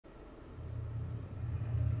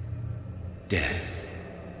Death.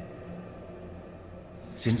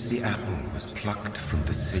 Since the apple was plucked from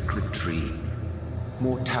the sacred tree,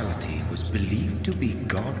 mortality was believed to be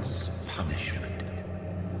God's punishment,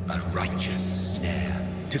 a righteous snare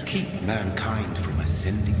to keep mankind from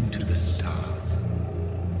ascending to the stars.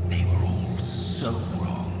 They were all so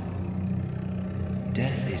wrong.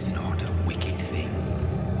 Death is not a wicked thing,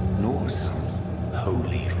 nor some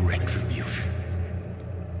holy retribution.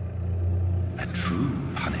 A true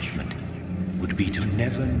punishment would be to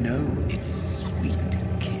never know its sweet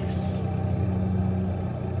kiss.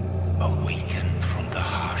 Awaken from the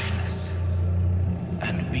harshness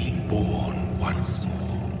and be born once more.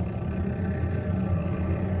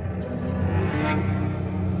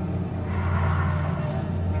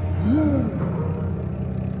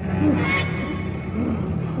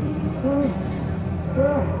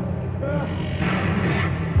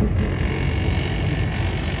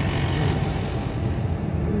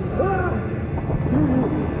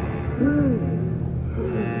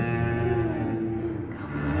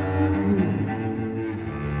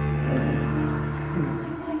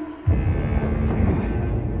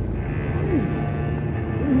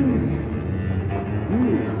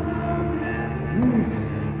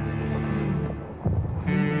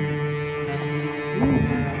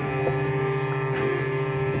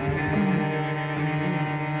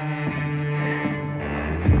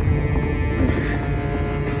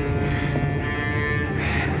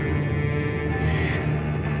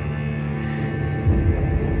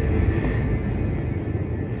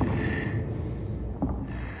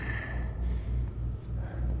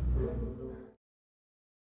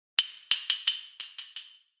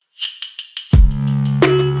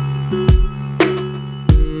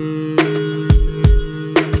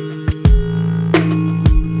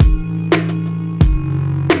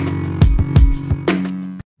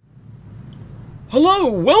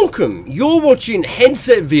 Hello, welcome! You're watching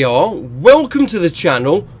Headset VR. Welcome to the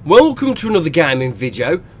channel. Welcome to another gaming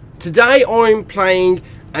video. Today I'm playing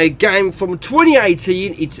a game from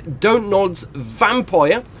 2018. It's Don't Nod's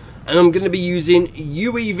Vampyr, and I'm going to be using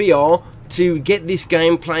UEVR to get this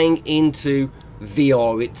game playing into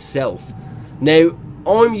VR itself. Now,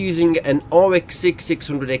 I'm using an RX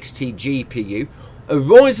 600 XT GPU, a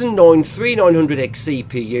Ryzen 9 3900X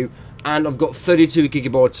CPU, and I've got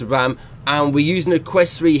 32GB of RAM, and we're using a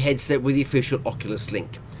Quest 3 headset with the official Oculus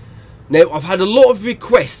link. Now, I've had a lot of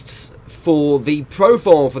requests for the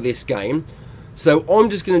profile for this game, so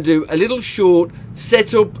I'm just going to do a little short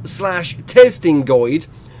setup / testing guide.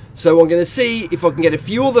 So I'm going to see if I can get a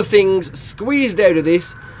few other things squeezed out of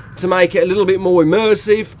this to make it a little bit more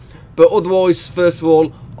immersive, but otherwise, first of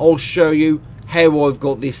all, I'll show you how I've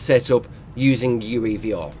got this set up using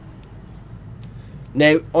UEVR.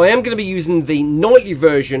 Now, I am going to be using the nightly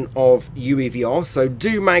version of UEVR, so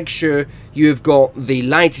do make sure you've got the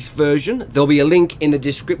latest version. There'll be a link in the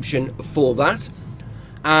description for that.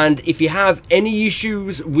 And if you have any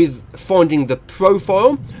issues with finding the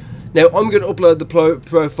profile, now I'm going to upload the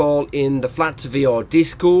profile in the Flat to VR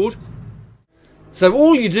Discord. So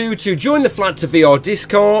all you do to join the Flat to VR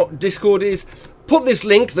Discord is put this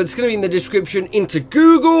link that's going to be in the description into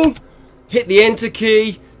Google, hit the enter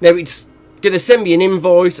key. Now it's going to send me an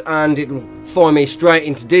invite and it will find me straight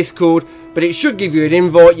into Discord, but it should give you an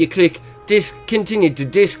invite. You click continue to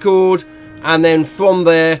Discord, and then from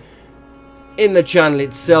there in the channel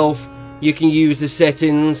itself you can use the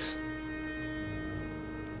settings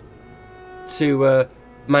to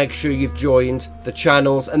make sure you've joined the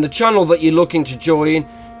channels. And the channel that you're looking to join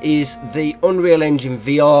is the Unreal Engine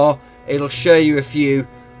VR. It'll show you a few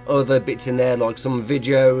other bits in there like some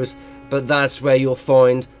videos, but that's where you'll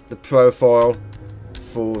find the profile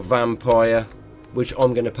for Vampyr, which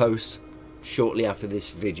I'm going to post shortly after this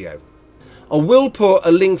video. I will put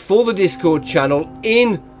a link for the Discord channel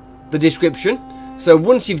in the description, so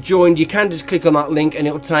once you've joined you can just click on that link and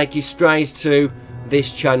it'll take you straight to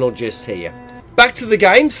this channel just here. Back to the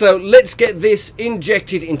game, so let's get this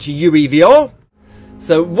injected into UEVR.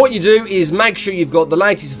 So what you do is make sure you've got the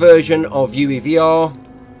latest version of UEVR,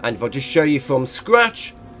 and if I just show you from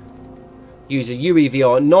scratch, use a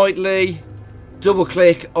UEVR nightly, double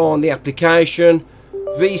click on the application,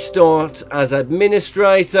 restart as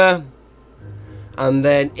administrator, and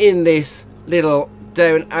then in this little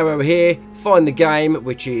down arrow here, find the game,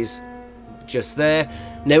 which is just there.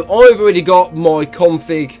 Now I've already got my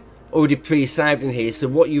config already pre-saved in here, so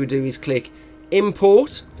what you would do is click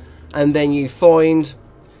import, and then you find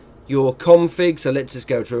your config. So let's just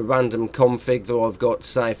go to a random config that I've got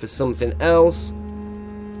saved for something else.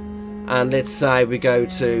 And let's say we go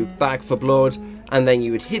to Back for Blood, and then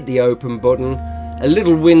you would hit the open button. A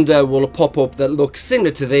little window will pop up that looks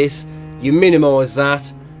similar to this. you minimize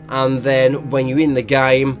that, and then when you're in the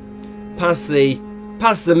game, past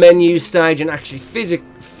the menu stage and actually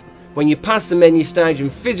when you pass the menu stage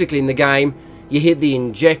and physically in the game, you hit the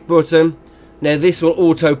inject button. Now this will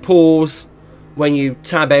auto pause when you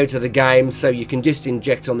tab out of the game, so you can just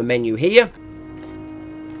inject on the menu here.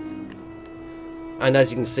 And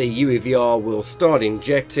as you can see, UEVR will start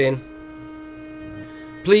injecting.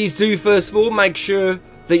 Please do first of all make sure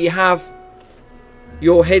that you have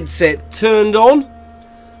your headset turned on,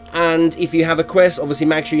 and if you have a quest, obviously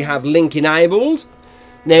make sure you have link enabled.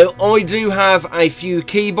 Now I do have a few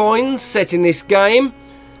keybinds set in this game,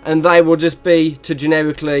 and they will just be to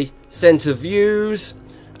generically center views.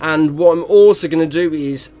 And what I'm also going to do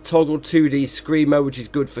is toggle 2D screen mode, which is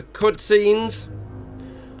good for cutscenes.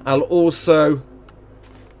 I'll also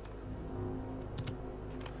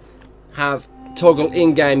have toggle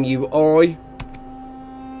in-game UI,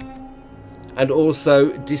 and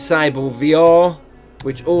also disable VR,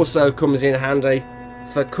 which also comes in handy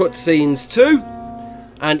for cutscenes too.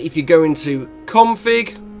 And if you go into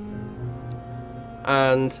config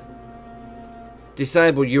and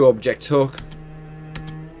disable UObject hook,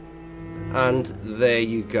 and there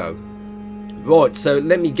you go. Right, so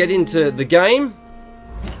let me get into the game,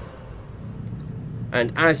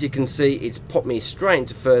 and as you can see, it's popped me straight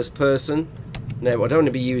into first person. Now I don't want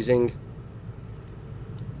to be using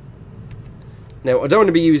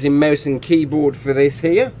mouse and keyboard for this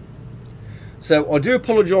here, so I do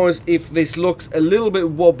apologise if this looks a little bit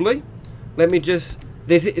wobbly. Let me just,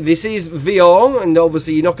 this is VR, and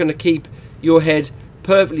obviously you're not going to keep your head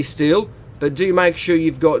perfectly still, but do make sure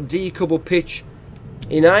you've got decouple pitch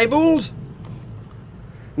enabled.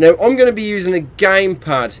 Now I'm going to be using a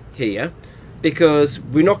gamepad here because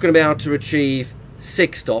we're not going to be able to achieve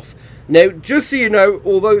 6 off. Now just so you know,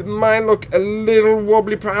 although it may look a little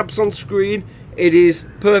wobbly perhaps on screen, it is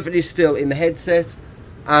perfectly still in the headset,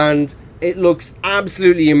 and it looks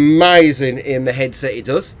absolutely amazing in the headset, it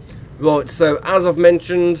does. Right, so as I've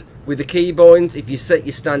mentioned with the keybind, if you set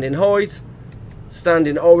your standing height,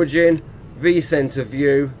 standing origin, recenter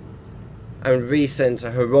view and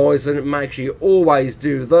recenter horizon, make sure you always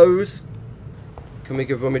do those. Can we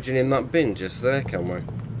go rummaging in that bin just there, can we?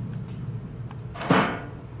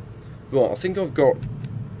 Right, I think I've got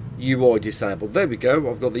UI disabled. There we go,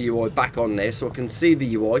 I've got the UI back on there so I can see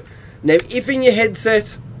the UI. Now if in your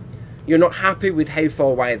headset you're not happy with how far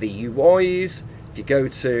away the UI is, if you go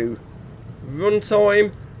to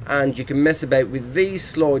runtime, and you can mess about with these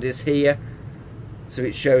sliders here, so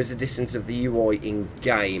it shows the distance of the UI in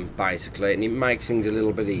game basically, and it makes things a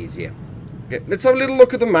little bit easier. Okay, let's have a little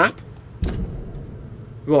look at the map.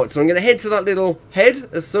 Right, so I'm going to head to that little head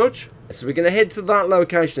as such. So we're going to head to that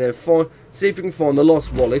location and see if we can find the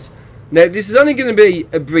lost wallet. Now this is only going to be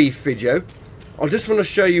a brief video. I just want to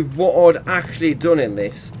show you what I'd actually done in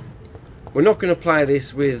this. We're not going to play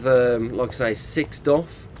this with, like I say, 6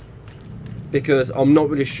 off, because I'm not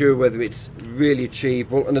really sure whether it's really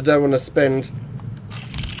achievable, and I don't want to spend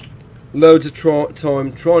loads of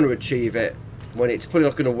time trying to achieve it when it's probably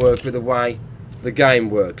not going to work with the way the game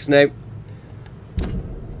works. Now,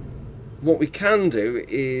 what we can do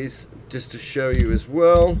is, just to show you as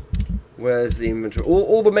well, where's the inventory?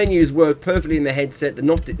 All the menus work perfectly in the headset. They're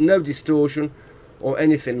not, no distortion or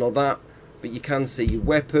anything like that, but you can see your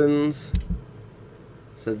weapons.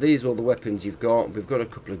 So these are all the weapons you've got. We've got a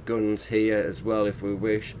couple of guns here as well if we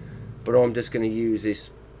wish, but I'm just going to use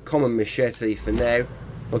this common machete for now.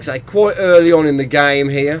 Like I say, quite early on in the game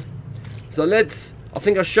here. So let's, I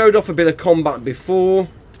think I showed off a bit of combat before.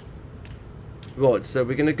 Right, so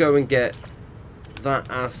we're going to go and get that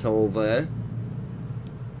asshole there.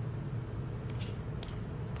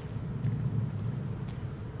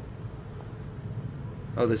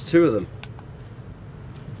 Oh, there's 2 of them.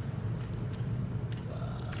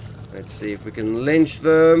 Let's see if we can lynch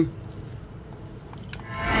them.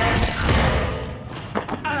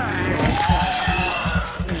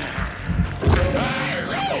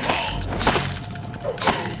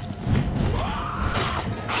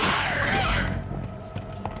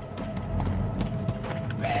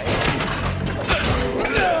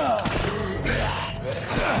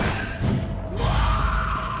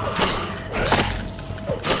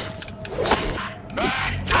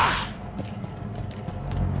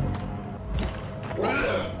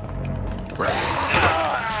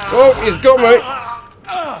 Oh, he's got me.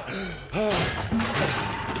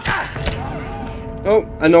 Oh,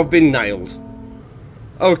 and I've been nailed.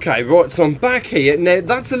 Okay, right, so I'm back here. Now,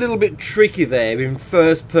 that's a little bit tricky there in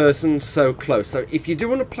first person so close. So if you do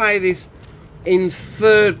want to play this in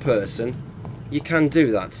third person, you can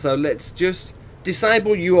do that. So let's just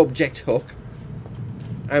disable UObject hook.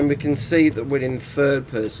 and we can see that we're in third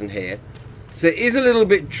person here. So it is a little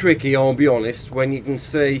bit tricky, I'll be honest, when you can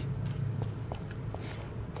see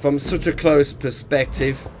from such a close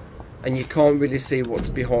perspective and you can't really see what's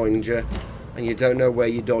behind you and you don't know where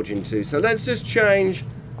you're dodging to. So let's just change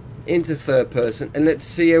into third person and let's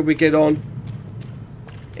see how we get on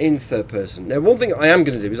in third person. Now, one thing I am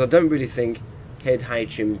going to do is I don't really think head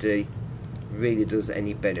HMD really does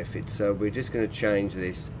any benefit, so we're just going to change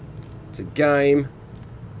this to game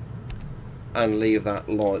and leave that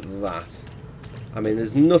like that. I mean,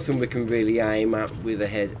 there's nothing we can really aim at with a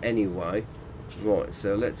head anyway. Right,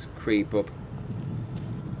 so let's creep up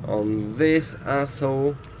on this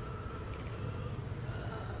asshole.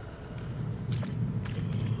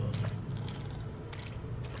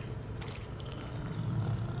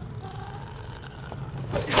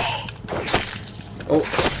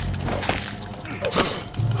 Oh.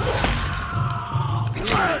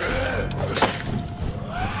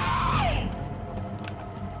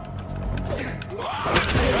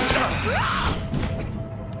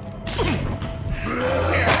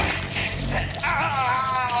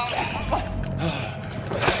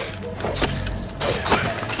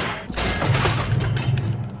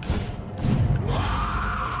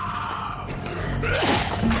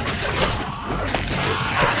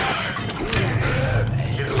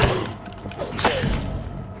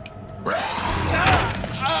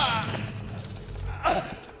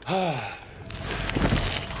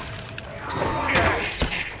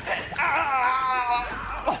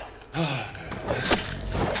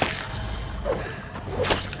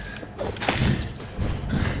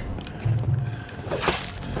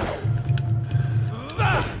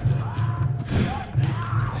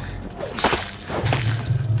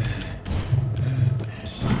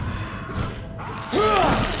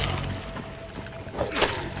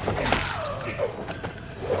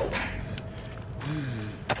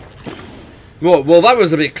 Right, well that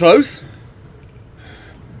was a bit close.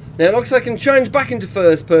 Now it looks like I can change back into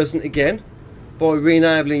first person again by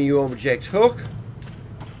re-enabling your object hook.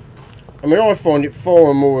 I mean, I find it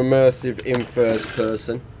far more immersive in first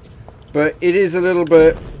person, but it is a little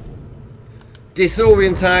bit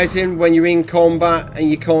disorientating when you're in combat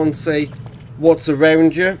and you can't see what's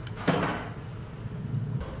around you,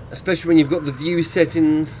 especially when you've got the view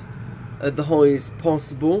settings at the highest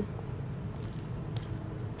possible.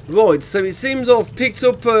 Right, so it seems I've picked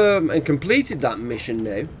up and completed that mission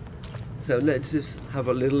now. So let's just have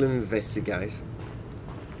a little investigate.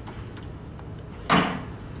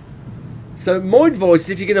 So my advice,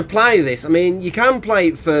 if you're going to play this, I mean, you can play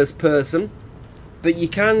it first person, but you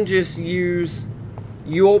can just use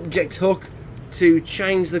your object hook to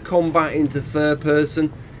change the combat into third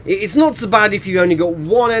person. It's not so bad if you've only got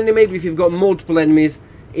one enemy, but if you've got multiple enemies,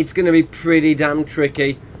 it's going to be pretty damn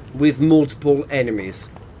tricky with multiple enemies.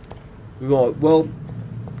 Right, well,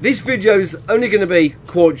 this video is only going to be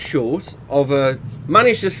quite short. I've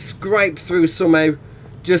managed to scrape through somehow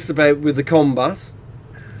just about with the combat.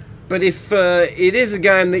 But if it is a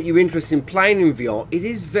game that you're interested in playing in VR, it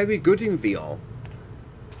is very good in VR.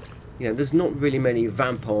 You know, there's not really many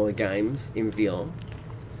vampire games in VR.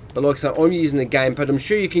 But like I said, I'm using a gamepad. I'm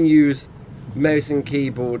sure you can use mouse and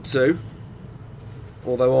keyboard too.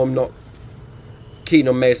 Although I'm not keen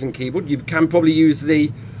on mouse and keyboard. You can probably use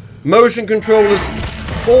the motion controllers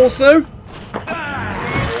also.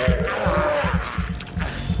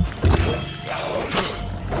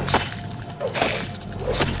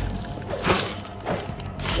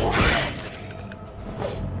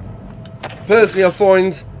 Personally, I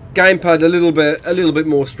find gamepad a little bit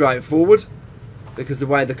more straightforward because the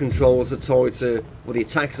way the controls are tied to, well, the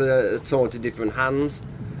attacks are tied to different hands.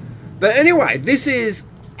 But anyway, this is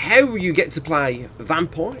how you get to play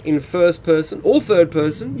Vampyr in first person or third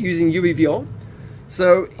person using UEVR.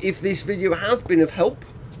 So if this video has been of help,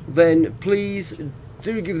 then please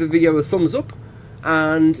do give the video a thumbs up,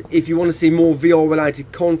 and if you want to see more VR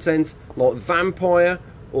related content like Vampyr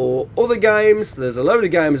or other games, there's a load of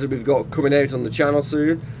games that we've got coming out on the channel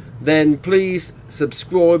soon, then please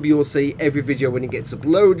subscribe. You'll see every video when it gets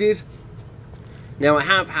uploaded. Now, I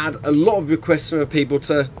have had a lot of requests from people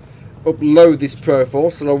to upload this profile,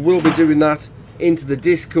 so I will be doing that into the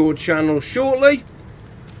Discord channel shortly.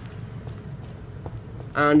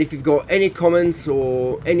 And if you've got any comments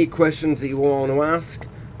or any questions that you want to ask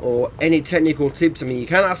or any technical tips, I mean, you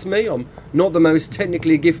can ask me. I'm not the most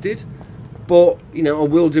technically gifted, but you know, I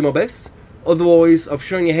will do my best. Otherwise, I've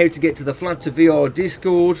shown you how to get to the Flat to VR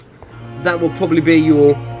Discord. That will probably be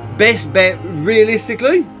your best bet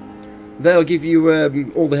realistically. They'll give you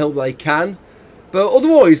all the help they can. But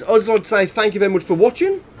otherwise, I'd just like to say thank you very much for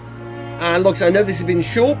watching, And like I said, I know this has been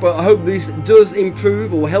short, but I hope this does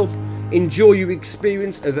improve or help enjoy your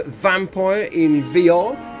experience of Vampyr in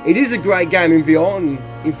VR. It is a great game in VR, and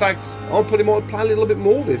in fact, I'll probably might play a little bit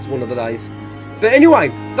more of this one of the days. But anyway,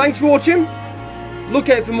 thanks for watching. Look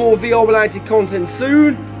out for more VR related content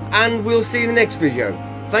soon, and we'll see you in the next video.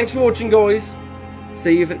 Thanks for watching, guys.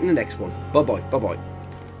 See you in the next one. Bye bye. Bye bye.